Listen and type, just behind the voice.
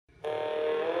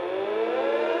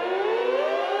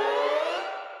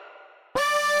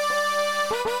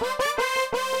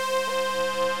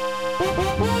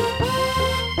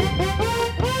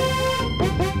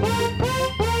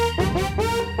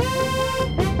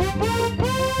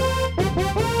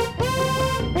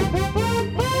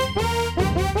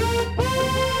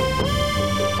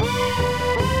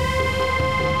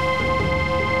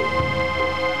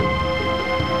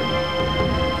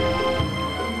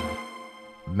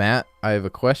Matt, I have a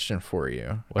question for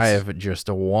you. What's- I have just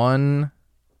one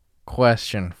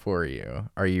question for you.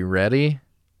 Are you ready?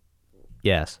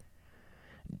 Yes.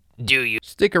 Do you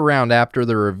stick around after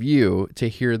the review to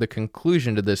hear the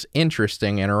conclusion to this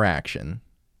interesting interaction?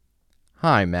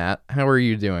 Hi, Matt. How are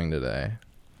you doing today?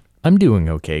 I'm doing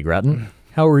okay, Grattan.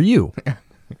 How are you?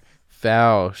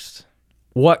 Faust.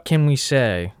 What can we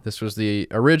say? This was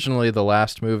originally the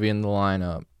last movie in the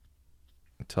lineup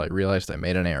until I realized I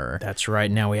made an error. That's right.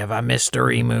 Now we have a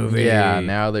mystery movie. Yeah,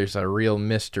 now there's a real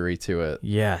mystery to it.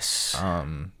 Yes.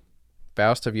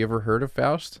 Faust, have you ever heard of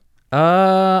Faust?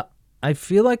 I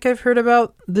feel like I've heard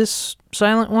about this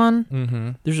silent one. Mm-hmm.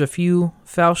 There's a few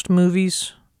Faust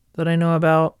movies that I know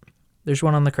about. There's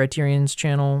one on the Criterion's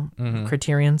channel. Mm-hmm.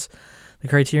 The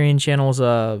Criterion channel's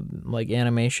like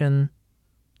animation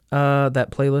that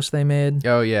playlist they made.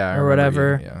 Oh, yeah. I Or remember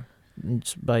whatever. you, yeah.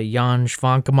 It's by Jan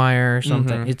Schwankemeyer or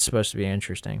something. Mhm. It's supposed to be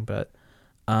interesting, but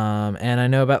and I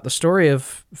know about the story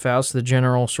of Faust, the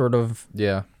general sort of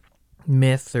Yeah.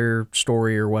 myth or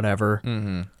story or whatever.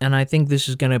 Mm-hmm. And I think this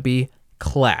is gonna be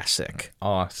classic.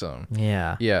 Awesome.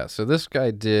 Yeah. Yeah, so this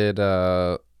guy did,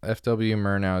 F.W.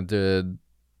 Murnau did,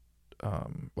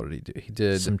 what did he do? He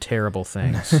did, Some terrible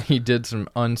things. he did some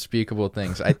unspeakable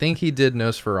things. I think he did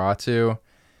Nosferatu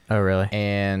Oh, really?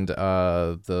 and,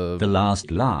 The Last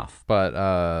Laugh.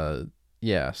 but,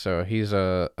 yeah, so he's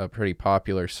a pretty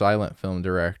popular silent film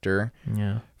director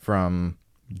Yeah. from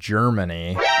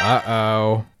Germany.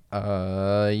 Uh-oh.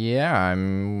 Yeah,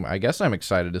 I guess I'm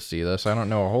excited to see this. I don't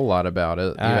know a whole lot about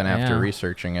it, even after yeah.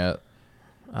 researching it.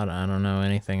 I don't know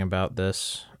anything about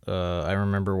this. I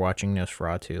remember watching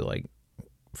Nosferatu like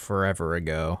forever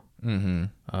ago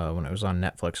Mm-hmm. when it was on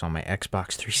Netflix on my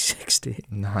Xbox 360.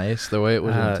 Nice, the way it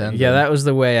was intended. Yeah, that was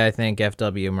the way I think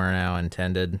F.W. Murnau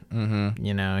intended. Mm-hmm.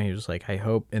 You know, he was like, I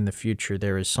hope in the future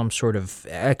there is some sort of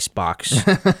Xbox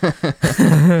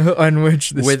on which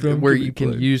this film where can be you can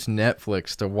played. use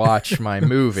Netflix to watch my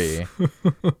movie.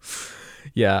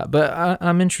 Yeah, but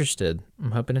I'm interested.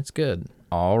 I'm hoping it's good.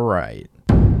 All right.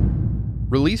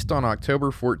 Released on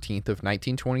October 14th of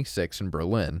 1926 in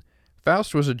Berlin,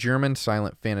 Faust was a German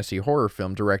silent fantasy horror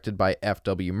film directed by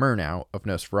F.W. Murnau of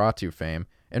Nosferatu fame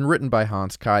and written by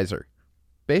Hans Kaiser.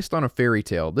 Based on a fairy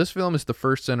tale, this film is the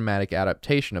first cinematic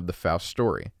adaptation of the Faust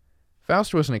story.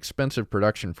 Faust was an expensive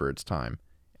production for its time,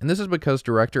 and this is because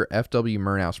director F.W.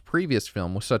 Murnau's previous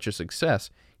film was such a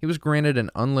success, he was granted an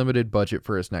unlimited budget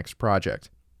for his next project.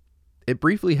 It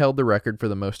briefly held the record for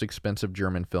the most expensive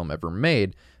German film ever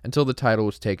made until the title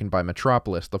was taken by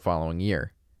Metropolis the following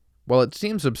year. While it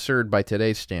seems absurd by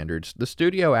today's standards, the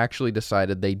studio actually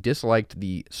decided they disliked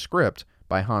the script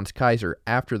by Hans Kaiser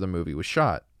after the movie was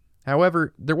shot.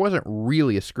 However, there wasn't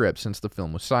really a script since the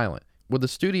film was silent. What the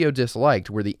studio disliked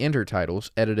were the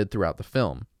intertitles edited throughout the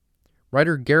film.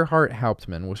 Writer Gerhard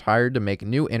Hauptmann was hired to make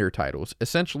new intertitles,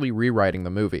 essentially rewriting the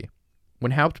movie.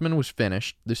 When Hauptmann was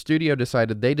finished, the studio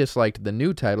decided they disliked the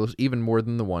new titles even more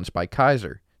than the ones by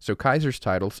Kaiser, so Kaiser's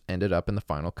titles ended up in the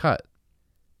final cut.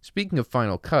 Speaking of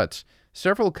final cuts,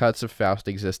 several cuts of Faust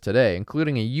exist today,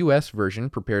 including a US version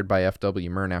prepared by F.W.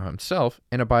 Murnau himself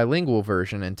and a bilingual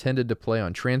version intended to play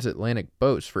on transatlantic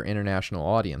boats for international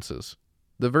audiences.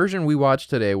 The version we watched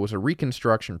today was a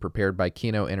reconstruction prepared by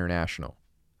Kino International.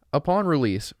 Upon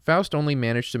release, Faust only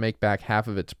managed to make back half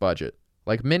of its budget.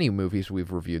 Like many movies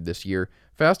we've reviewed this year,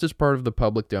 Faust is part of the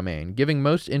public domain, giving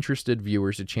most interested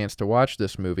viewers a chance to watch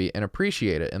this movie and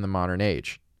appreciate it in the modern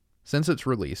age. Since its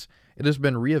release, it has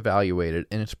been reevaluated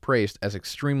and is praised as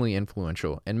extremely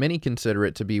influential, and many consider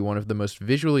it to be one of the most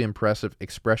visually impressive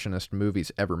expressionist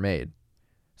movies ever made.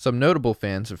 Some notable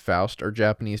fans of Faust are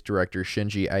Japanese director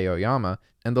Shinji Aoyama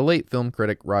and the late film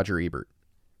critic Roger Ebert.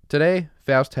 Today,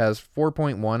 Faust has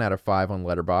 4.1 out of 5 on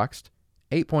Letterboxd,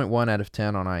 8.1 out of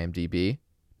 10 on IMDb,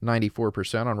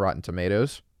 94% on Rotten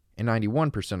Tomatoes, and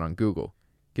 91% on Google,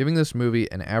 giving this movie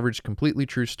an average Completely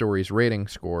True Stories rating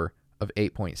score of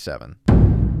 8.7.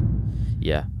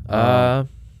 Yeah.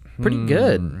 Pretty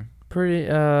good.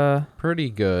 Pretty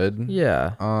good.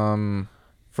 Yeah.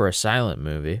 For a silent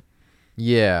movie.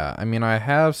 Yeah, I mean, I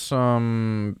have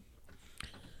some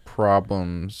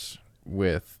problems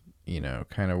with,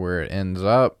 kind of where it ends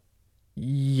up.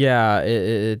 Yeah,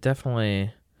 it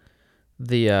definitely...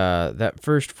 that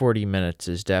first 40 minutes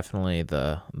is definitely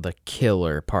the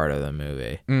killer part of the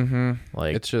movie. Mm-hmm.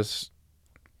 Like, it's just,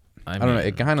 I don't know. mean,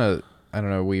 It kind of, I don't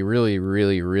know. We really,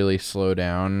 really, really slow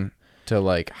down to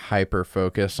like hyper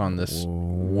focus on this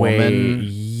woman.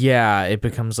 Yeah, it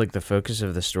becomes like the focus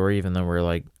of the story, even though we're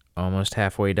like almost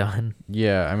halfway done.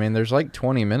 Yeah, I mean, there's like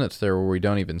 20 minutes there where we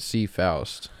don't even see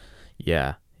Faust.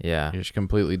 Yeah. He just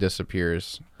completely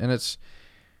disappears. And it's,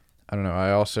 I don't know,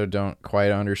 I also don't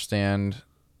quite understand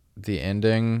the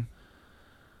ending.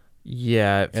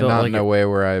 Yeah, it And felt not like in a way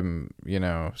where I'm,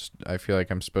 I feel like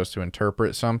I'm supposed to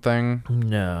interpret something.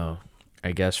 No.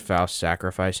 I guess Faust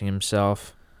sacrificing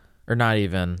himself, or not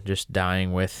even, just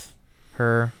dying with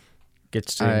her,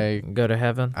 gets to go to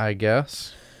heaven. I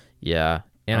guess. Yeah.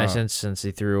 In a sense, since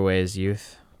he threw away his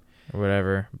youth or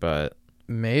whatever, but...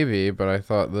 Maybe, but I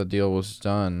thought the deal was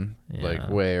done like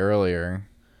way earlier.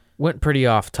 Went pretty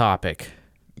off topic.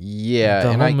 Yeah.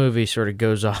 The whole movie sort of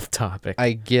goes off topic.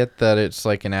 I get that it's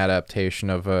like an adaptation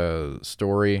of a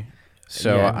story,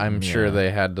 so I'm sure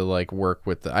they had to like work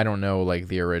with I don't know like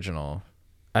the original.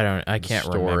 I can't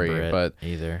story, remember it but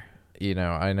either.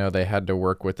 I know they had to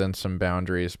work within some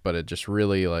boundaries, but it just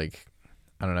really like,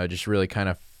 I don't know, just really kind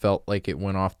of felt like it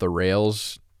went off the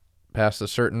rails past a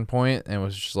certain point and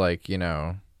was just like,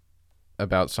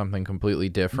 about something completely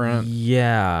different.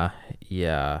 Yeah.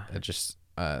 It just,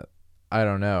 I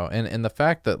don't know. And the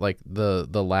fact that like the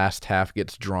last half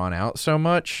gets drawn out so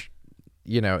much,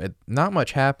 not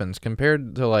much happens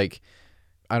compared to like,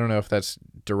 I don't know if that's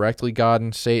directly God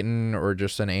and Satan or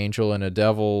just an angel and a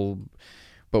devil,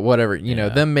 but whatever,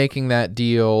 them making that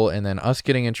deal and then us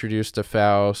getting introduced to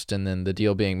Faust and then the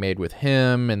deal being made with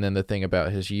him and then the thing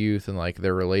about his youth and like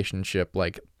their relationship,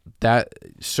 like that,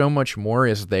 so much more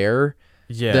is there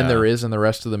than there is in the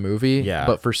rest of the movie. Yeah.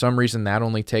 But for some reason that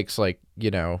only takes like,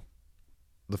 the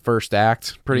first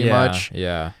act pretty much.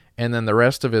 Yeah. And then the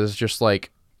rest of it is just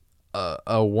like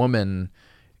a woman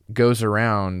goes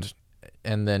around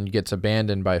and then gets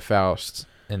abandoned by Faust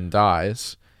and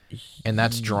dies. And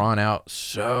that's drawn out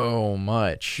so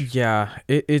much. Yeah,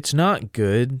 it's not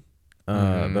good,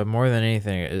 but more than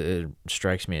anything, it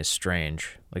strikes me as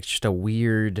strange. Like, just a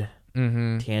weird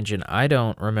tangent. I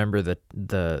don't remember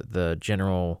the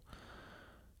general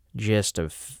gist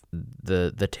of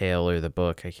the tale or the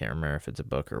book. I can't remember if it's a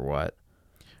book or what,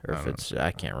 or if it's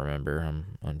I can't remember.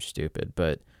 I'm stupid,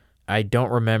 but I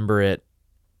don't remember it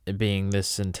being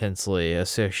this intensely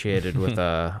associated with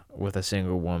a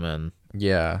single woman.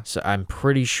 Yeah. So I'm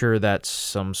pretty sure that's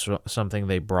something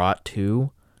they brought to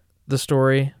the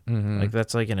story. Like,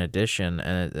 that's like an addition,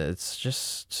 and it's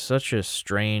just such a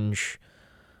strange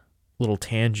little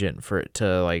tangent for it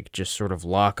to like just sort of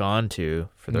lock onto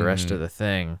for the rest of the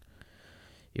thing.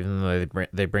 Even though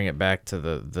they bring it back to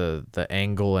the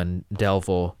Angle and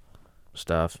Delville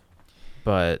stuff,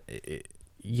 but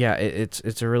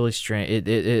it's a really strange. It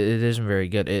isn't very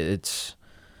good.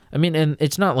 I mean, and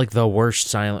it's not like the worst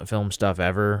silent film stuff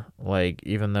ever. Like,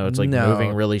 even though it's like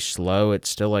moving really slow, it's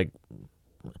still like,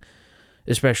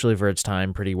 especially for its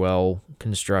time, pretty well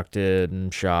constructed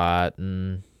and shot,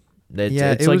 and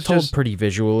it's like told pretty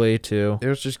visually too. It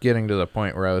was just getting to the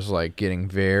point where I was like getting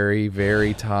very,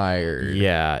 very tired.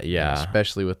 Yeah.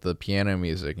 Especially with the piano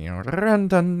music, Dun,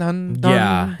 dun, dun,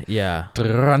 dun. Yeah.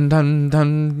 Dun, dun,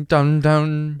 dun, dun,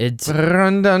 dun. It's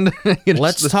dun, dun.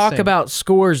 Let's talk about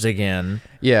scores again.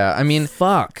 Yeah, I mean,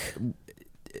 fuck.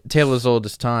 Tale as Old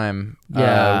as Time.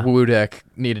 Yeah. Wudek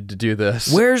needed to do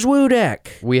this. Where's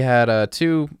Wudek? We had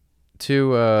two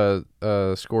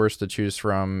scores to choose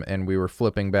from, and we were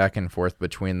flipping back and forth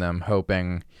between them,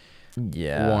 hoping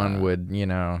one would,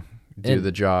 do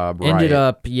the job right. Ended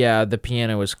up, the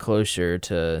piano was closer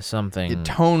to something. It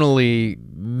tonally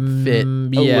fit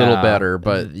a little better,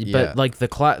 but like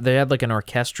they had like an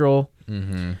orchestral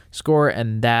score,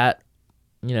 and that,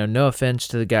 no offense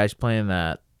to the guys playing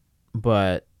that,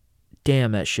 but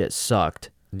damn, that shit sucked.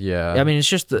 Yeah. I mean, it's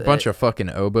just a bunch of fucking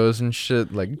oboes and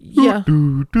shit, like, yeah.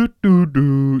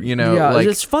 Like,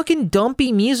 it's fucking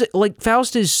dumpy music. Like,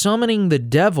 Faust is summoning the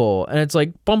devil, and it's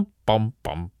like, bum, bum,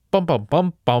 bum, bum, bum,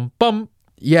 bum, bum, bum.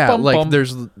 Yeah, bum, like, bum.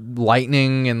 there's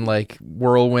lightning and, like,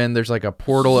 whirlwind. There's, like, a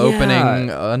portal opening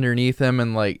underneath him,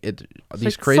 and, like, these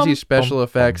like crazy special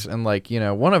effects, and, like,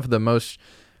 one of the most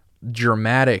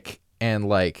dramatic and,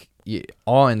 like,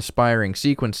 awe-inspiring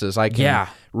sequences I can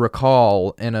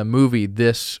recall in a movie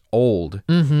this old.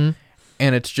 And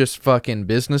it's just fucking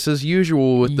business as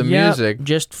usual with the music.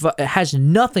 Just it has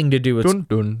nothing to do with dun,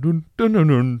 dun, dun, dun,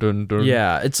 dun, dun, dun.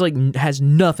 Yeah, it's like has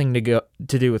nothing to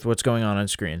do with what's going on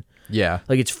screen. Yeah.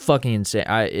 Like, it's fucking insane.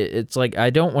 It's like,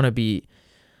 I don't want to be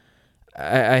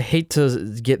I hate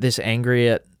to get this angry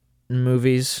at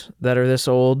movies that are this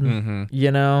old, Mm-hmm.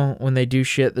 you know, when they do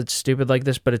shit that's stupid like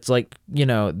this, but it's like, you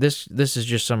know, this is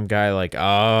just some guy like,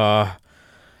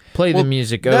 play the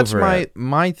music that's over it.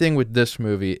 my thing with this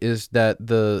movie is that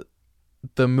the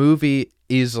movie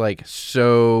is like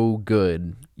so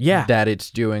good Yeah. that it's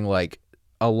doing like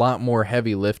a lot more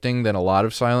heavy lifting than a lot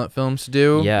of silent films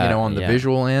do, Yeah, you know, on the yeah.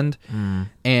 visual end. Mm.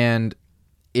 And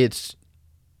it's,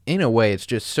 in a way, it's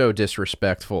just so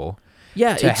disrespectful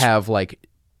Yeah, to it's have like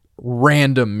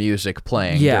random music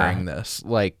playing Yeah. during this.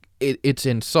 Like it's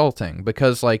insulting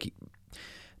because like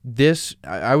this,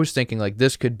 I was thinking like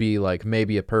this could be like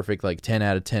maybe a perfect like 10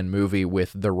 out of 10 movie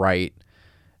with the right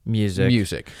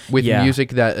music. with Yeah. music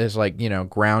that is like, you know,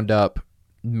 ground up,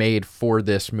 made for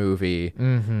this movie,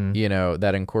 Mm-hmm. you know,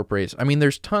 that incorporates, I mean,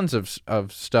 there's tons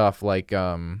of stuff like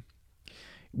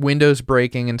windows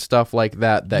breaking and stuff like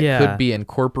that Yeah. could be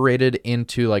incorporated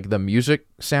into like the music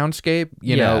soundscape,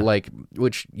 you know, Yeah. like,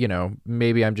 which, you know,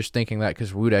 maybe I'm just thinking that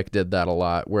because Wudek did that a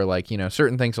lot, where like, you know,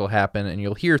 certain things will happen and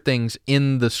you'll hear things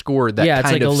in the score that Yeah, it's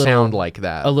kind like of a little- sound like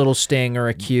that. A little sting or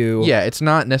a cue. Yeah, it's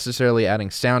not necessarily adding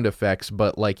sound effects,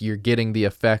 but like you're getting the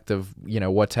effect of, you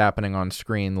know, what's happening on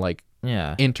screen, like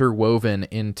Yeah. interwoven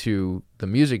into the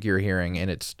music you're hearing, and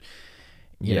it's,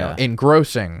 you know, Yeah.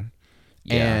 engrossing.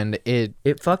 Yeah. And it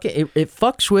It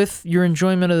fucks with your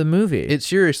enjoyment of the movie. it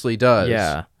seriously does.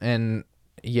 Yeah. And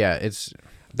yeah,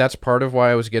 that's part of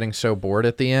why I was getting so bored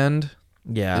at the end.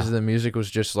 yeah. Is the music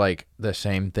was just like the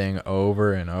same thing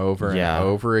over and over Yeah. and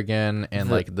over again, and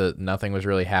The- like nothing was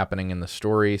really happening in the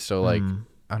story. So like Mm.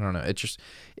 I don't know. It just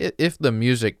if the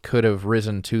music could have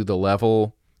risen to the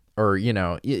level, or you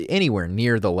know, anywhere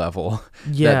near the level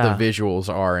Yeah. that the visuals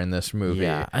are in this movie.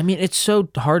 Yeah, I mean, it's so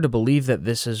hard to believe that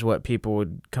this is what people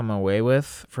would come away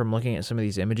with from looking at some of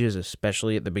these images,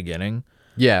 especially at the beginning,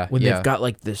 Yeah, when yeah. they've got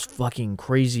like this fucking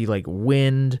crazy like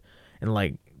wind and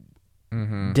like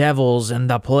Mhm. devils and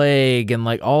the plague and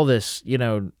like all this, you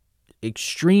know,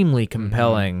 extremely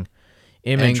compelling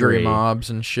imagery. angry mobs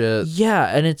and shit. Yeah,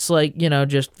 and it's like, you know,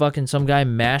 just fucking some guy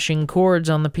mashing chords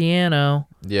on the piano.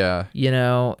 Yeah. You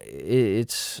know,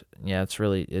 it's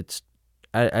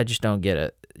I just don't get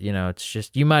it. You know, it's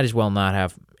just, you might as well not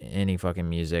have any fucking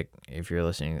music if you're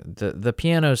listening. The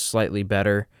piano's slightly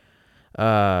better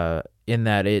in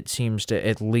that it seems to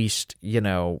at least, you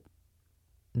know,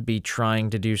 be trying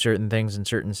to do certain things in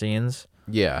certain scenes.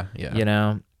 Yeah, yeah. You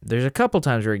know, there's a couple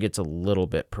times where it gets a little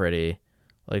bit pretty,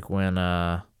 like when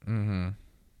Mhm.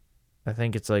 I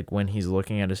think it's like when he's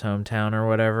looking at his hometown or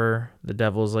whatever, the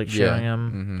devil's like Yeah. showing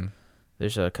him. Mhm.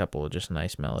 There's a couple of just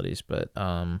nice melodies, but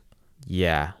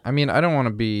yeah. I mean, I don't want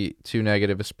to be too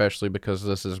negative, especially because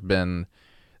this has been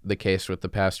the case with the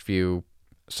past few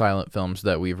silent films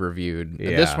that we've reviewed.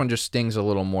 Yeah. This one just stings a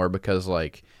little more because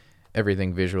like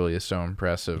everything visually is so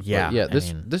impressive. Yeah, But yeah. I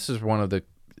This mean- this is one of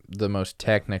the most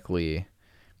technically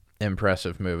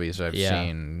impressive movies I've Yeah.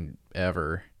 seen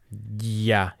ever.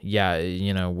 Yeah,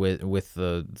 you know, with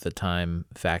the time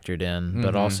factored in,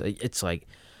 but Mhm. also it's like,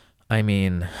 I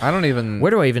mean, I don't even.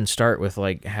 where do I even start with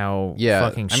like how Yeah,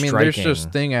 fucking I mean, striking? there's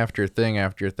just thing after thing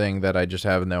after thing that I just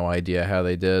have no idea how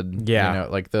they did. Yeah. You know,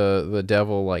 like the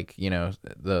devil, like, you know,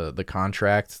 the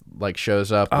contract like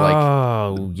shows up, like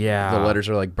oh yeah, the letters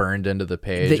are like burned into the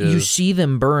pages. that you see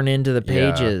them burn into the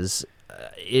Yeah. pages.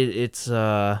 It's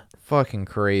Fucking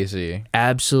crazy.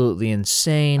 absolutely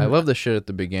insane. I love the shit at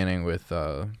the beginning with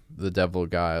the devil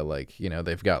guy. Like, you know,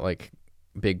 they've got like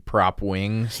big prop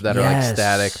wings that are like Yes.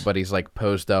 static, but he's like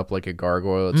posed up like a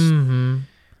gargoyle. It's Mm-hmm.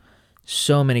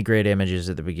 So many great images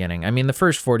at the beginning. I mean, the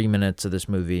first 40 minutes of this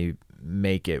movie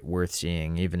make it worth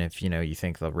seeing, even if, you know, you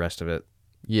think the rest of it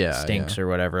yeah, stinks or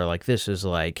whatever. Like, this is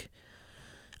like,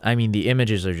 I mean, the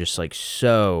images are just like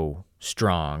so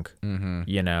strong. Mm-hmm.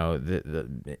 You know,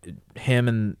 the him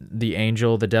and the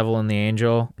angel, the devil and the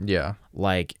angel, Yeah.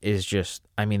 like, is just,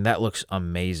 I mean, that looks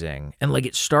amazing. And like,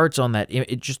 it starts on that,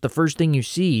 it just, the first thing you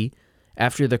see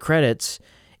after the credits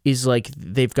is like,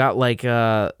 they've got like,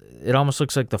 it almost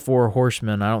looks like the Four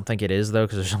Horsemen. I don't think it is though,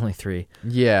 because there's only 3.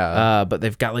 Yeah. But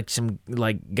they've got like some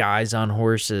like guys on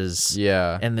horses.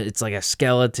 yeah. And it's like a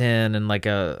skeleton and like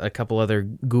a couple other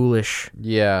ghoulish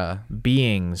Yeah.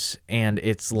 beings. And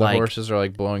it's The like, horses are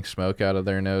like blowing smoke out of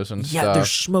their nose and yeah, stuff.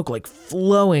 there's smoke like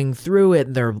flowing through it,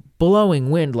 and they're blowing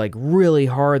wind like really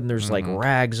hard, and there's like Mm-hmm.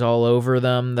 rags all over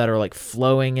them that are like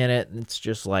flowing in it. And it's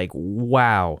just like,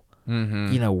 wow.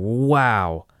 Mm-hmm. You know,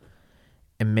 wow.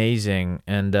 Amazing.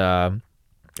 And are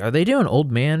they doing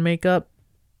old man makeup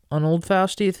on Old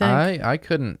Faust, do you think? I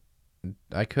couldn't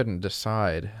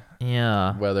decide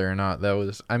Yeah. whether or not that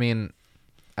was. I mean,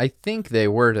 I think they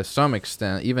were to some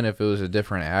extent, even if it was a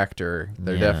different actor.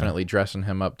 They're Yeah. definitely dressing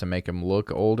him up to make him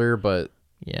look older, but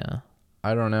Yeah.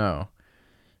 I don't know.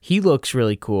 He looks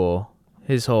really cool.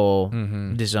 His whole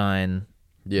design,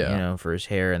 Yeah. you know, for his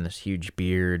hair and this huge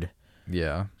beard.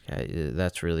 Yeah.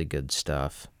 That's really good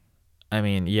stuff. I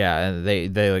mean, yeah, and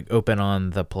they like open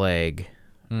on the plague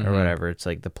or whatever. It's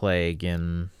like the plague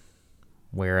in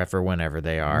wherever, whenever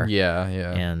they are. Yeah,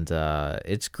 yeah. And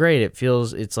it's great.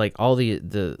 It's like all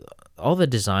the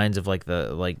designs of like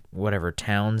the whatever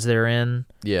towns they're in.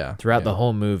 Yeah. Throughout the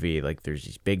whole movie, like there's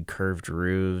these big curved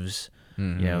roofs, you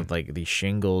know, like these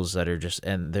shingles that are just,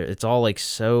 and it's all like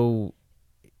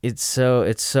it's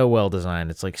so well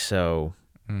designed. It's like so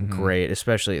great,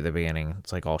 especially at the beginning.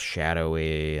 It's like all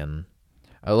shadowy, and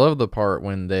I love the part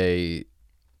when they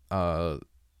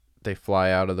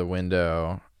fly out of the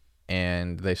window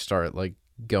and they start like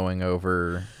going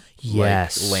over like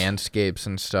landscapes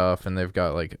and stuff, and they've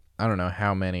got like I don't know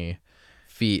how many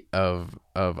feet of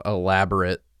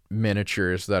elaborate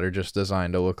miniatures that are just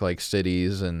designed to look like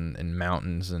cities and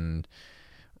mountains and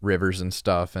rivers and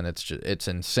stuff, and it's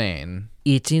insane.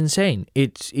 It's insane.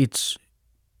 It's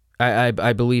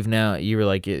I believe now you were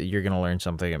like you're gonna learn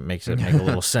something. It makes it make a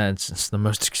little sense. It's the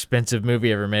most expensive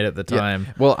movie ever made at the time.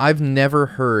 Yeah. Well, I've never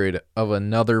heard of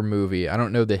another movie. I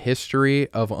don't know the history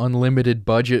of unlimited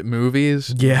budget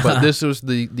movies. Yeah. But this was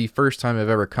the first time I've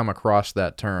ever come across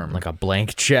that term. Like a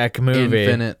blank check movie.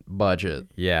 Infinite budget.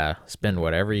 Yeah. Spend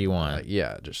whatever you want.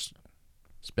 Yeah, just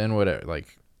spend whatever.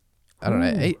 Like, I don't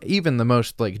know. Even the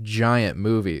most like giant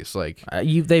movies, like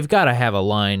they've got to have a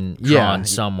line drawn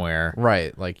somewhere,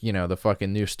 right? Like you know the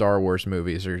fucking new Star Wars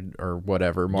movies or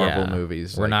whatever Marvel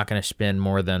movies. We're not going to spend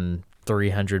more than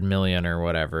 $300 million or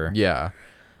whatever. Yeah.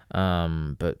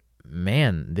 But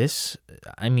man, this,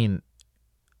 I mean,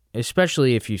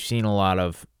 especially if you've seen a lot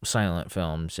of silent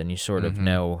films and you sort of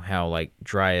know how like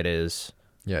dry it is.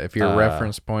 Yeah, if your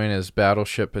reference point is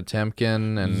Battleship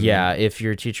Potemkin, and if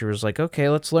your teacher was like, okay,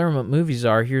 let's learn what movies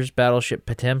are. Here's Battleship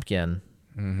Potemkin.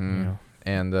 You know,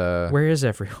 and where is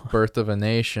everyone? Birth of a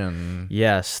Nation.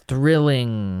 Yes,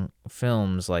 thrilling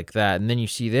films like that, and then you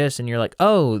see this, and you're like,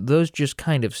 oh, those just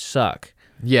kind of suck.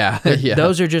 Yeah, yeah.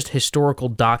 Those are just historical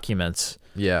documents.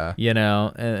 Yeah, you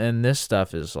know, and this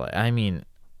stuff is like, I mean,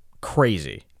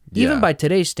 crazy. Yeah. Even by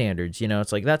today's standards, you know,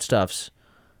 it's like that stuff's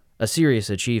a serious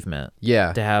achievement.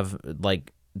 Yeah. To have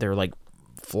like they're like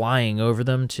flying over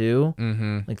them too.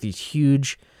 Like these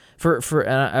huge and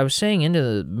I was saying into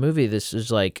the movie, this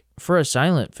is like for a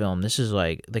silent film, this is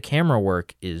like the camera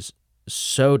work is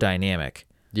so dynamic.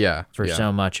 Yeah. For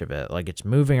so much of it. Like it's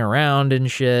moving around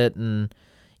and shit, and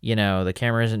you know, the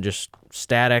camera isn't just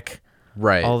static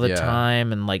all the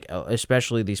time, and like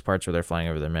especially these parts where they're flying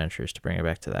over the miniatures, to bring it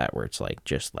back to that, where it's like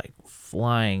just like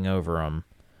flying over them.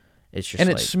 It's just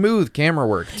it's smooth camera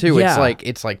work too. Yeah.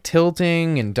 It's like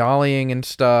tilting and dollying and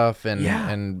stuff,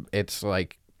 and it's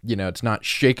like, you know, it's not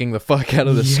shaking the fuck out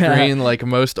of the screen like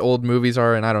most old movies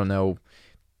are. And I don't know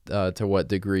to what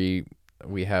degree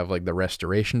we have like the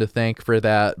restoration to thank for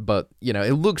that, but you know,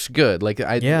 it looks good. Like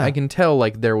I can tell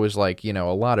like there was like, you know,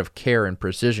 a lot of care and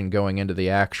precision going into the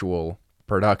actual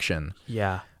production.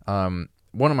 Yeah. One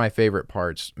of my favorite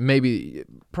parts,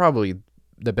 probably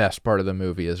the best part of the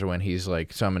movie, is when he's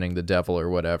like summoning the devil or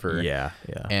whatever. Yeah.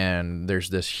 And there's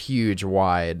this huge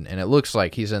wide, and it looks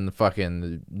like he's in the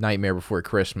fucking Nightmare Before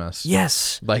Christmas.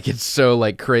 Yes. Like it's so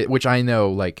like crazy, which I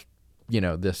know, like, you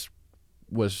know, this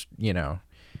was, you know,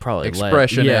 probably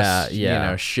expressionist, you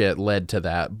know, shit led to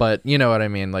that. But you know what I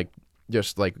mean? Like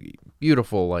just like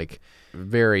beautiful, like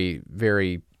very,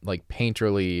 very like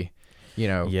painterly, you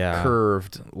know,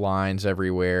 curved lines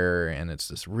everywhere. And it's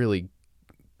this really,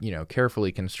 you know,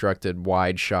 carefully constructed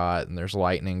wide shot, and there's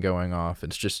lightning going off.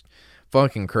 It's just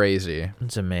fucking crazy.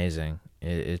 It's amazing.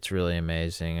 It's really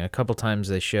amazing. A couple times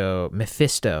they show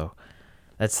Mephisto.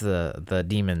 That's the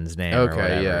demon's name. Okay,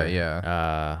 or whatever.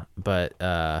 yeah. But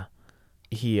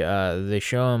they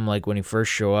show him like when he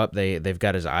first show up, they've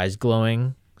got his eyes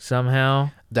glowing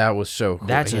somehow. That was so cool.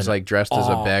 He's like dressed as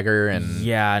a beggar, and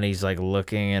and he's like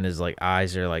looking, and his like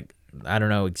eyes are like, I don't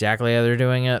know exactly how they're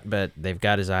doing it, but they've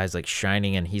got his eyes like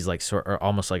shining, and he's like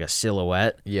almost like a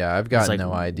silhit. Yeah, I've got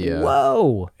no idea.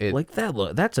 Whoa, like that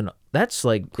look. That's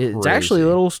like crazy. It's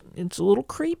actually it's a little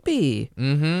creepy.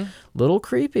 Little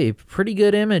creepy. Pretty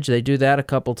good image. They do that a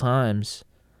couple times,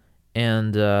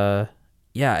 and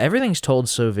everything's told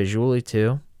so visually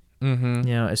too. You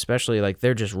know, especially like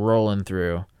they're just rolling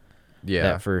through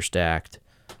that first act.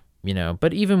 You know,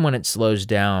 but even when it slows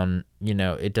down, you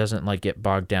know, it doesn't like get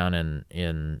bogged down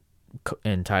in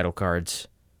title cards,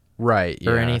 right?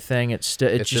 Or anything. It's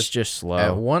just slow.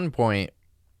 At one point,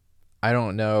 I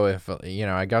don't know if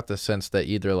I got the sense that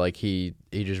either like he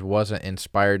just wasn't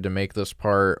inspired to make this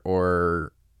part,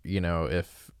 or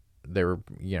if they were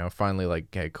finally like,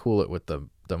 hey, cool it with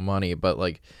the money. But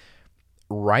like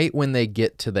right when they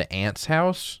get to the ants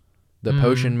house, the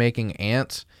potion making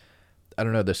ants, I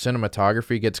don't know, the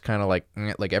cinematography gets kind of like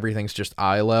everything's just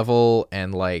eye level,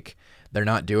 and like they're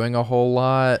not doing a whole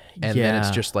lot, and then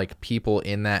it's just like people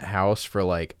in that house for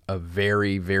like a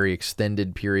very, very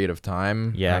extended period of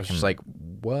time. Yeah, I was just like,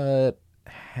 what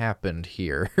happened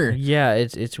here? Yeah,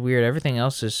 it's weird. Everything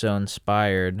else is so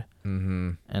inspired,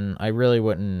 and I really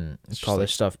wouldn't call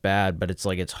this stuff bad, but it's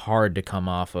like it's hard to come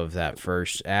off of that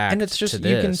first act. And it's just to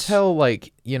you can this. tell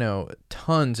like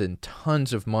tons and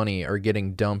tons of money is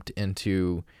getting dumped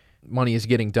into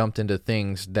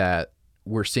things that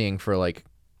we're seeing for like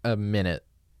a minute,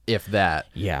 if that.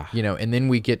 Yeah. And then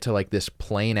we get to like this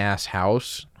plain ass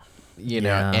house,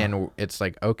 Yeah. and it's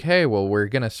like, okay, well, we're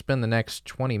gonna spend the next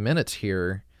 20 minutes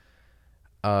here,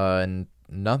 and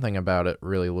nothing about it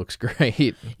really looks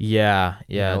great. Yeah,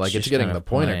 yeah. Like it's just getting kind the of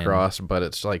point plain. across, but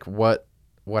it's like, what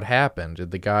happened?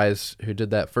 Did the guys who did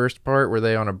that first part, were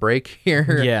they on a break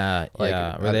here? Yeah, Like,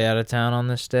 yeah. Were they out of town on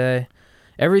this day?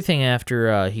 Everything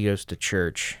after he goes to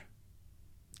church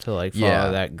to like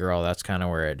follow that girl, that's kind of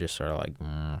where it just sort of like,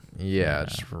 Yeah, it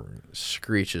just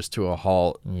screeches to a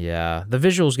halt. yeah. The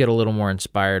visuals get a little more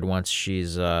inspired once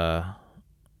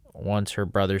once her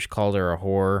brothers called her a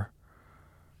whore.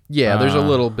 Yeah, there's a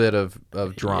little bit of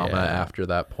drama yeah. after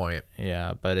that point.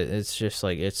 Yeah, but it's just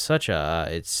like it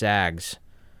sags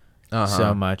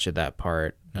so much at that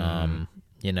part. And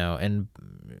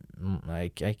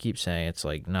like I keep saying, it's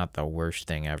like not the worst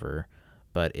thing ever,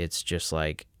 but it's just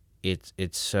like it's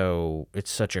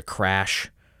such a crash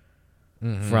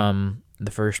from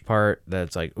the first part that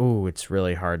it's like, ooh, it's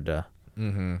really hard to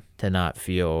not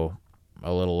feel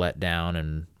a little let down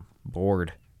and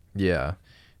bored. Yeah.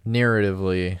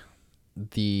 Narratively,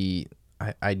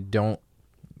 I don't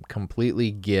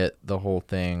completely get the whole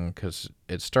thing, because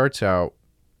it starts out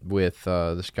with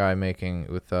this guy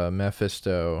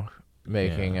Mephisto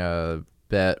making a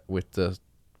bet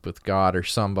with God or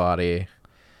somebody.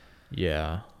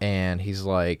 Yeah. And he's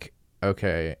like,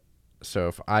 okay, so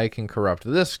if I can corrupt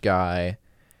this guy,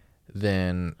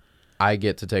 then I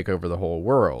get to take over the whole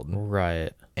world.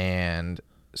 Right. And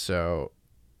so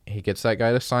he gets that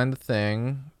guy to sign the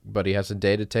thing, but he has a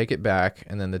day to take it back,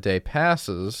 and then the day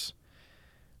passes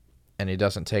and he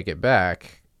doesn't take it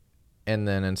back. And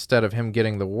then instead of him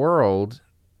getting the world,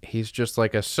 he's just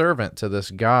like a servant to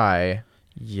this guy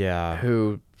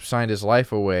who signed his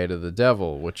life away to the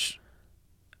devil, which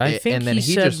I think and then he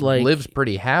said, just like, lives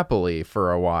pretty happily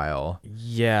for a while.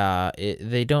 Yeah,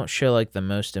 they don't show like the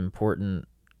most important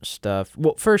stuff.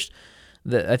 Well, first,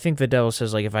 I think the devil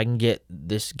says like, if I can get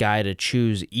this guy to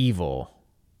choose evil,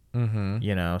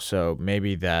 so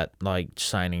maybe that like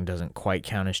signing doesn't quite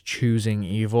count as choosing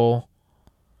evil,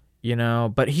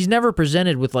 but he's never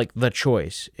presented with like the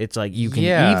choice. It's like you can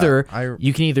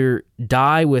either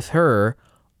die with her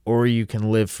or you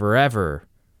can live forever.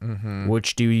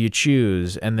 Which do you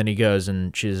choose? And then he goes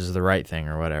and chooses the right thing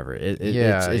or whatever.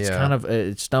 It's kind of,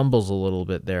 it stumbles a little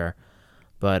bit there,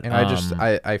 but and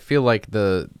I feel like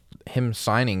him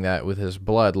signing that with his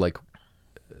blood, like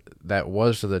that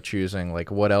was the choosing.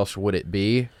 Like what else would it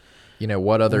be?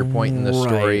 What other point in the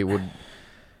story would,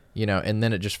 and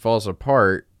then it just falls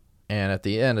apart. And at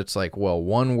the end, it's like, well,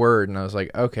 one word, and I was like,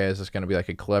 okay, is this going to be like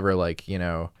a clever like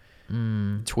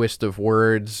twist of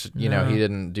words? He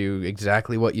didn't do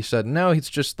exactly what you said. No, it's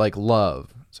just like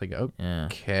love. It's like,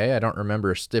 okay, I don't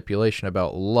remember a stipulation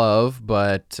about love,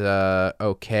 but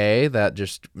okay, that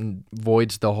just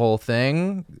voids the whole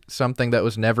thing. Something that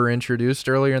was never introduced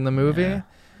earlier in the movie.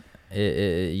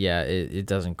 It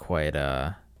doesn't quite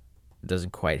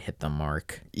hit the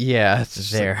mark. Yeah, it's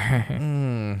just there.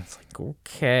 It's like,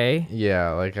 okay.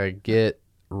 Yeah, like I get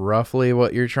roughly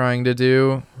what you're trying to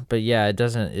do, but yeah, it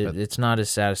doesn't. It's not as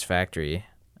satisfactory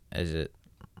as it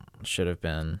should have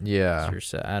been. Yeah,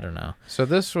 I don't know. So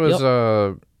this was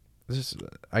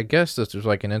I guess this was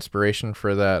like an inspiration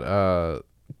for that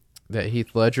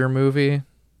Heath Ledger movie,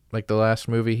 like the last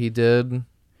movie he did,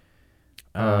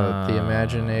 The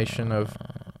Imagination of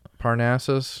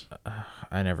Parnassus.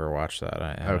 I never watched that.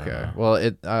 I don't know.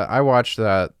 Well, I watched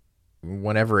that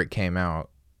whenever it came out,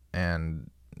 and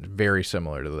very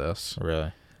similar to this.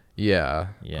 Really? Yeah.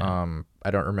 Yeah.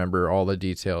 I don't remember all the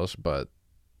details, but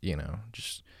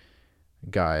just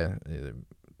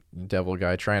devil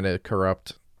guy trying to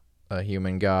corrupt a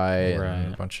human guy,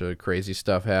 and a bunch of crazy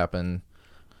stuff happened.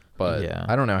 But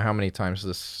I don't know how many times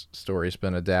this story's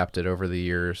been adapted over the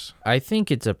years. I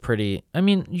think it's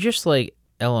just like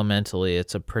elementally,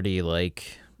 it's a pretty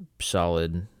like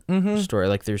solid story.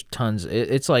 Like there's tons.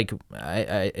 It's like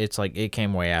it's like it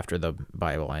came way after the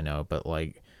Bible, I know, but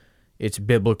like it's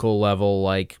biblical level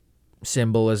like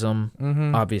symbolism.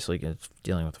 Obviously, it's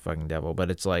dealing with the fucking devil,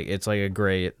 but it's like a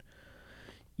great,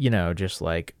 just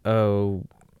like, oh,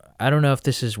 I don't know if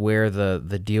this is where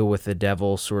the deal with the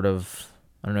devil sort of.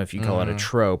 I don't know if you call it a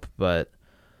trope, but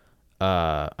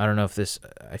I don't know if this.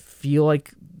 I feel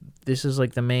like this is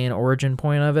like the main origin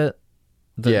point of it.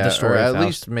 The story, or at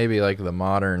least maybe like the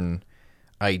modern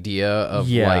idea of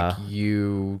like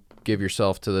you give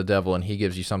yourself to the devil and he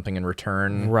gives you something in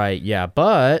return. Right. Yeah.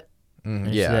 But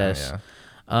yeah.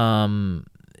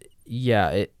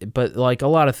 But like a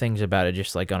lot of things about it,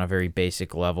 just like on a very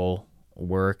basic level,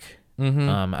 work.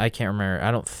 I can't remember. I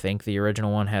don't think the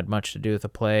original one had much to do with the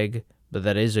plague, but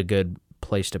that is a good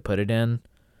place to put it in.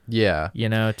 Yeah.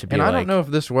 To be. And I don't know if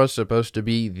this was supposed to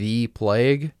be the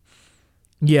plague.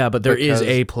 Yeah, but there is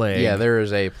a plague. Yeah, there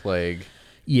is a plague.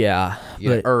 Yeah.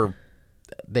 But, or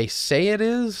they say it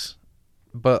is,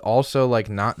 but also like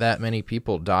not that many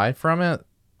people die from it,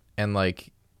 and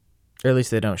like, or at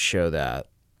least they don't show that.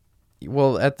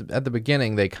 Well, at the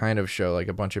beginning they kind of show like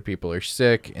a bunch of people are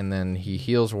sick, and then he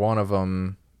heals one of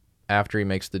them after he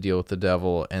makes the deal with the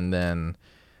devil, and then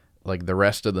like the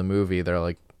rest of the movie they're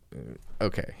like,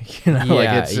 okay,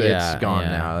 it's gone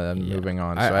now. I'm moving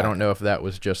on. So I don't know if that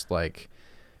was just like.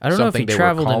 I don't know if he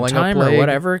traveled in time or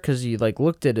whatever, because he like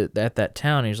looked at it at that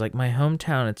town. He was like, my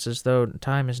hometown. It's as though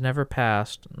time has never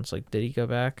passed. And it's like, did he go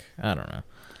back? I don't know.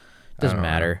 Doesn't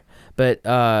matter. But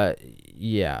I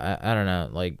don't know.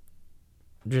 Like,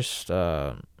 just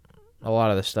a lot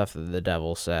of the stuff that the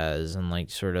devil says, and like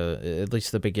sort of at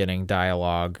least the beginning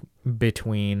dialogue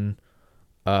between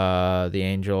the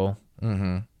angel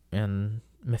and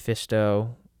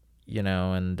Mephisto,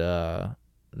 and the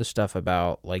stuff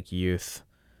about like youth.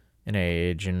 And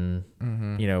age and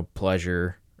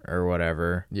pleasure or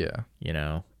whatever,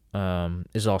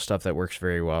 is all stuff that works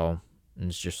very well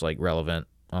and it's just like relevant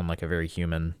on like a very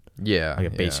human, like a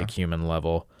basic human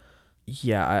level.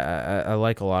 I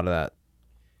like a lot of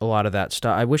that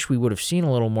stuff. I wish we would have seen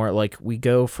a little more. Like we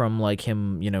go from like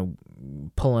him,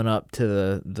 pulling up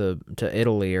to to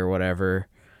Italy or whatever,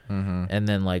 and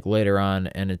then like later on,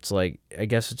 and it's like I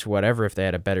guess it's whatever if they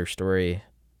had a better story.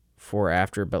 For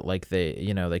after, but like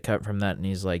they cut from that, and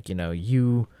he's like,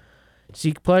 you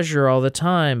seek pleasure all the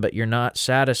time, but you're not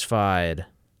satisfied.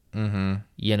 And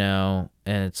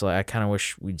it's like I kind of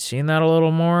wish we'd seen that a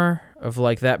little more of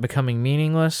like that becoming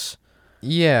meaningless.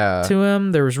 Yeah. To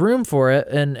him, there was room for it,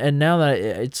 and now that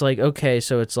it's like okay,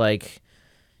 so it's like,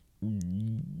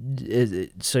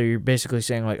 so you're basically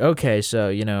saying like okay,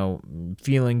 so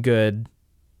feeling good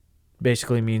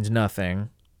basically means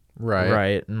nothing.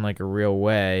 Right, in like a real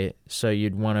way. So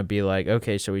you'd want to be like,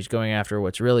 okay, so he's going after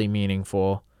what's really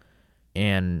meaningful,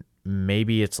 and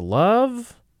maybe it's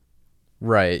love.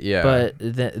 Right, yeah. But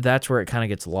that's where it kind of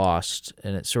gets lost,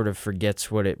 and it sort of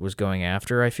forgets what it was going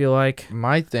after, I feel like.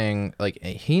 My thing, like,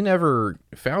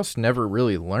 Faust never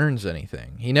really learns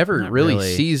anything. He never really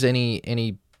sees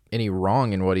any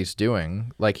wrong in what he's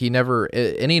doing. Like, he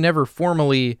never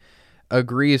formally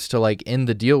agrees to, like, end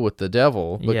the deal with the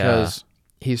devil, because... Yeah.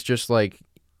 He's just like,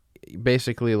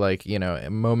 basically like,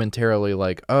 momentarily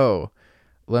like, oh,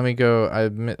 let me go.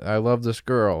 I love this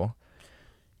girl.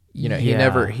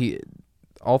 He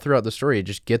all throughout the story, he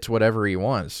just gets whatever he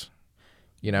wants.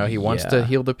 He wants to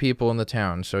heal the people in the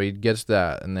town, so he gets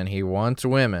that. And then he wants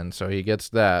women, so he gets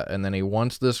that. And then he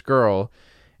wants this girl,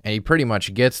 and he pretty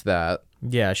much gets that.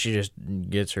 Yeah, she just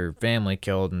gets her family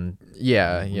killed and he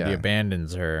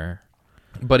abandons her.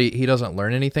 But he doesn't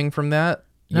learn anything from that.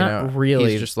 Not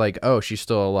really. He's just like, oh, she's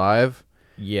still alive?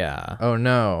 Yeah. Oh,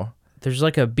 no. There's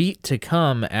like a beat to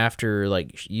come after,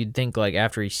 like, you'd think, like,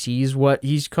 after he sees what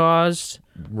he's caused.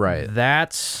 Right.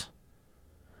 That's,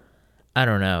 I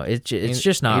don't know. It's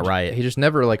just not right. He just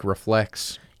never, like,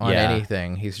 reflects on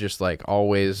anything. He's just, like,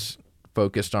 always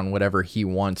focused on whatever he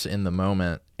wants in the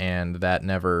moment, and that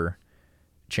never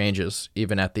changes.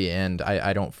 Even at the end,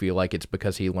 I don't feel like it's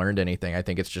because he learned anything. I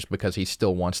think it's just because he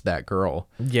still wants that girl.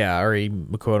 Yeah, or he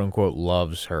quote unquote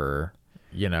loves her,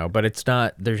 but it's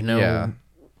not, there's no,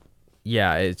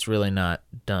 it's really not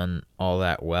done all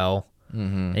that well.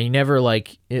 And he never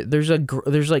like, there's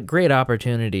like great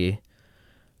opportunity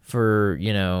for,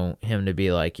 him to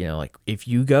be like, like if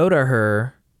you go to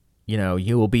her,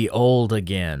 you will be old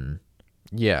again.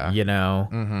 Yeah.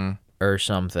 Or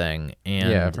something,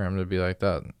 and for him to be like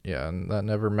that, that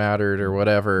never mattered or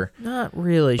whatever. Not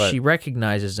really. But she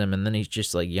recognizes him, and then he's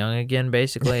just like young again,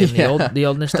 basically, and the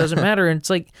oldness doesn't matter. And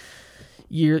it's like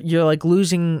you're like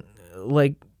losing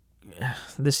like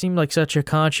this seemed like such a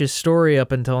conscious story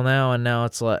up until now, and now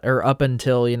it's like, or up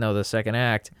until, you know, the second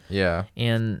act. Yeah.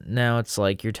 And now it's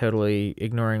like you're totally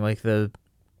ignoring like the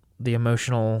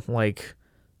emotional like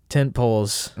tent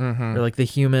poles or like the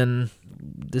human.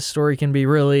 This story can be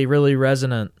really, really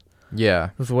resonant. Yeah.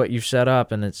 With what you've set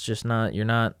up, and it's just not. You're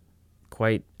not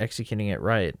quite executing it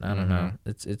right. I don't know.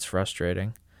 It's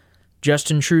frustrating.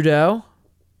 Justin Trudeau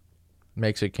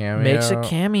makes a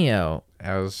cameo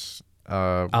as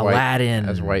Aladdin,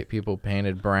 as white people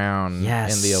painted brown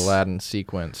in the Aladdin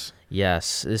sequence.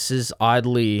 Yes, this is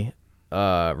oddly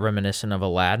reminiscent of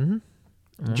Aladdin.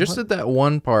 Just at that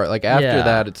one part, like after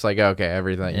that, it's like okay,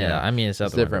 everything. Yeah, I mean it's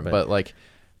different, but like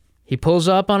he pulls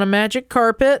up on a magic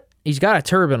carpet. He's got a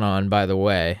turban on, by the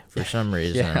way, for some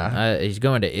reason. He's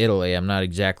going to Italy. I'm not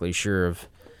exactly sure of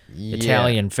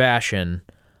Italian fashion.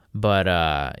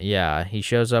 But, he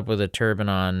shows up with a turban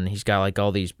on. He's got, like,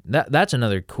 all these... That's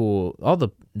another cool... All the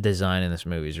design in this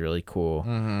movie is really cool,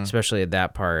 especially at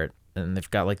that part. And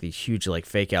they've got, like, these huge, like,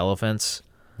 fake elephants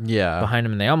behind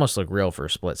him, and they almost look real for a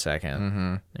split second.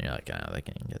 And you're like, oh, they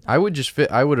can't get... I would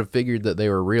have figured that they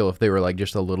were real if they were, like,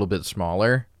 just a little bit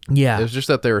smaller. Yeah. It was just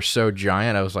that they were so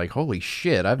giant. I was like, holy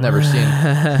shit, I've never seen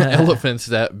elephants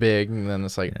that big. And then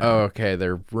it's like, oh, okay,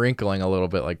 they're wrinkling a little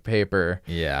bit like paper.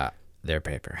 Yeah, they're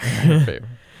paper.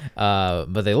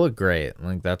 But they look great.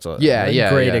 Like that's a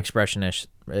great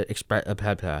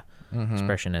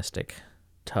expressionistic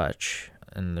touch.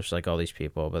 And there's like all these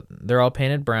people, but they're all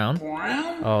painted brown.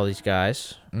 All these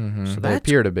guys. So they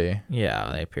appear to be.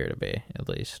 Yeah, they appear to be, at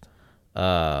least.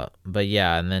 But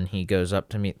yeah, and then he goes up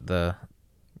to meet the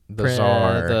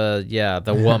czar,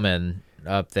 the woman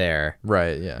up there,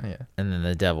 right? Yeah. And then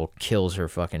the devil kills her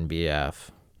fucking BF,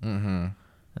 and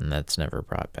that's never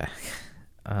brought back.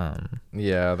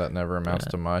 That never amounts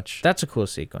to much. That's a cool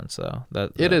sequence, though.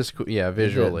 It is cool. Yeah,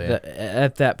 visually.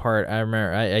 At that part, I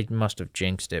remember I must have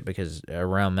jinxed it because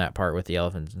around that part with the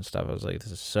elephants and stuff, I was like,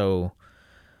 this is so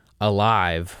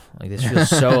alive. Like this feels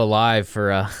so alive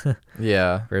for a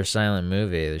for a silent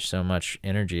movie. There's so much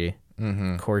energy.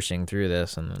 Coursing through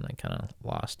this, and then I kind of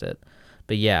lost it.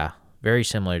 But yeah, very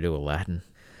similar to Aladdin.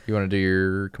 You want to do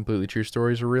your completely true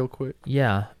stories real quick?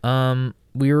 Yeah.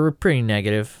 We were pretty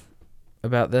negative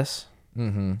about this,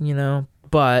 you know,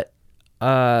 but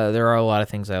there are a lot of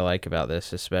things I like about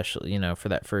this, especially, you know, for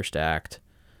that first act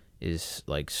is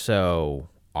like so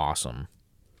awesome.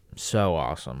 So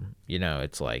awesome. You know,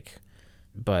 it's like,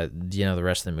 but, you know, the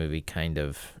rest of the movie kind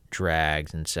of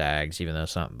drags and sags, even though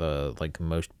it's not the like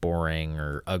most boring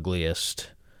or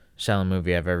ugliest silent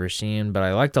movie I've ever seen. But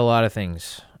I liked a lot of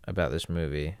things about this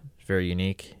movie. It's very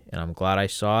unique, and I'm glad I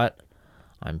saw it.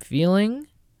 I'm feeling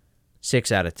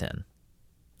 6 out of 10.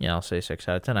 Yeah, I'll say 6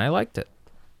 out of 10. I liked it.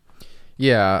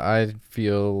 Yeah, I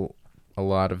feel a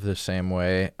lot of the same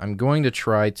way. I'm going to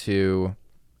try to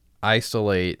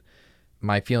isolate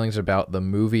my feelings about the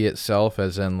movie itself,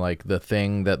 as in like the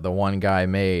thing that the one guy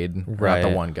made, right? Not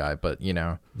the one guy, but you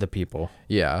know, the people.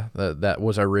 Yeah, that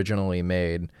was originally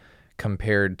made,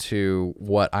 compared to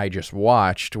what I just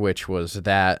watched, which was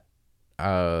that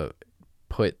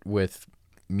put with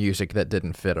music that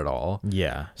didn't fit at all.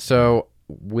 Yeah. So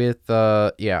with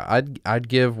I'd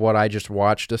give what I just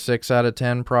watched a 6 out of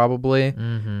 10 probably.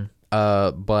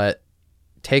 But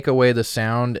take away the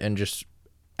sound and just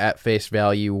at face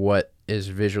value what is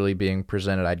visually being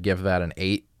presented, I'd give that an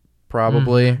 8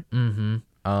 probably. You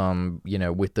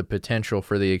know, with the potential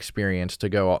for the experience to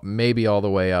go maybe all the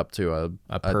way up to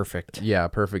a perfect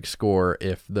perfect score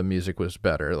if the music was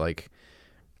better. Like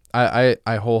I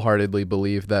wholeheartedly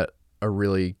believe that a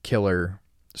really killer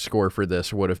score for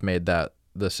this would have made that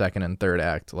the second and third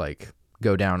act like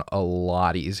go down a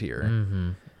lot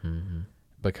easier.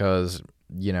 Because,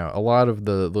 you know, a lot of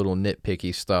the little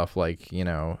nitpicky stuff, like, you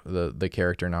know, the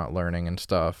character not learning and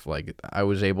stuff, like I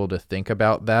was able to think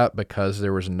about that because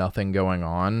there was nothing going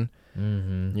on,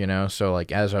 you know? So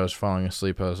like, as I was falling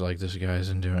asleep, I was like, this guy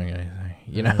isn't doing anything,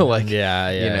 you know, like, you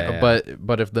know,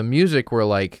 but if the music were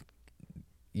like,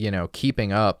 you know,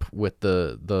 keeping up with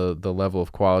the level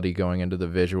of quality going into the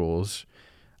visuals,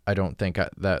 I don't think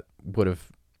that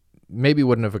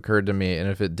wouldn't have occurred to me. And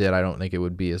if it did, I don't think it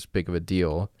would be as big of a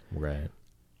deal. Right.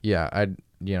 Yeah, I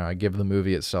give the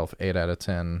movie itself 8 out of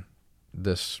 10.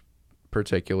 This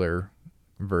particular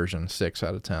version 6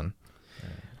 out of 10.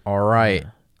 All right.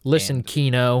 Listen,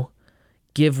 Kino,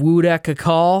 give Wudek a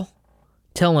call.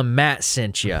 Tell him Matt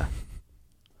sent you.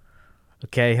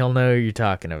 Okay, he'll know who you're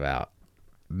talking about.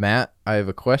 Matt, I have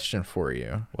a question for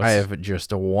you. I have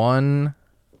just one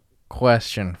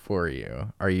question for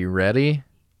you. Are you ready?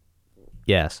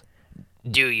 Yes.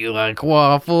 Do you like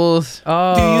waffles?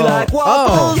 Oh, Do you like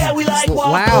waffles? Yeah, we like it's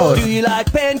waffles. loud. Do you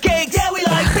like pancakes? Yeah, we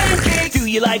like pancakes. Do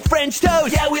you like French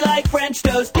toast? Yeah, we like French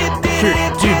toast. Can't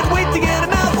wait to get a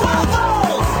mouthful.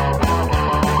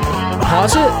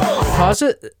 Waffles. Pause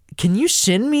it. Can you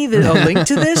send me a link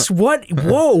to this? What?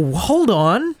 Whoa, hold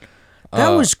on. That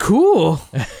was cool.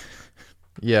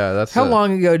 Yeah, that's How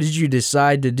long ago did you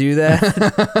decide to do that?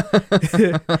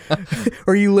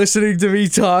 Are you listening to me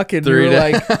talk and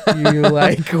you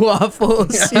like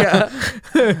waffles? Yeah.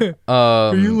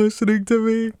 Are you listening to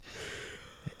me?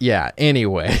 Yeah,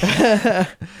 anyway.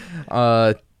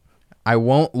 I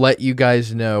won't let you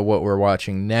guys know what we're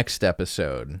watching next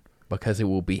episode because it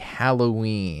will be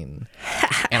Halloween.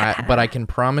 But I can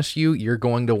promise you, you're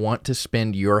going to want to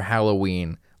spend your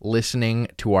Halloween listening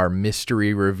to our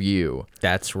mystery review.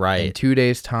 That's right. In 2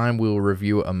 days' time, we will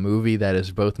review a movie that is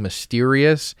both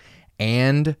mysterious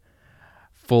and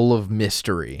full of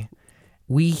mystery.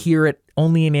 We here at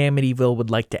Only in Amityville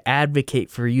would like to advocate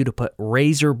for you to put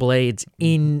razor blades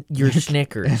in your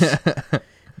Snickers.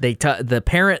 The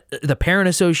parent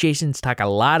associations talk a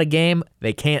lot of game.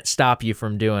 They can't stop you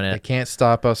from doing It it. can't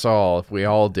stop us all if we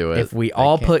all do it. If we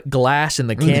all put glass in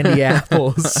the candy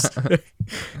apples.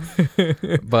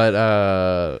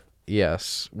 But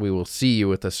yes, we will see you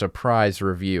with a surprise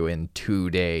review in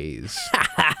 2 days.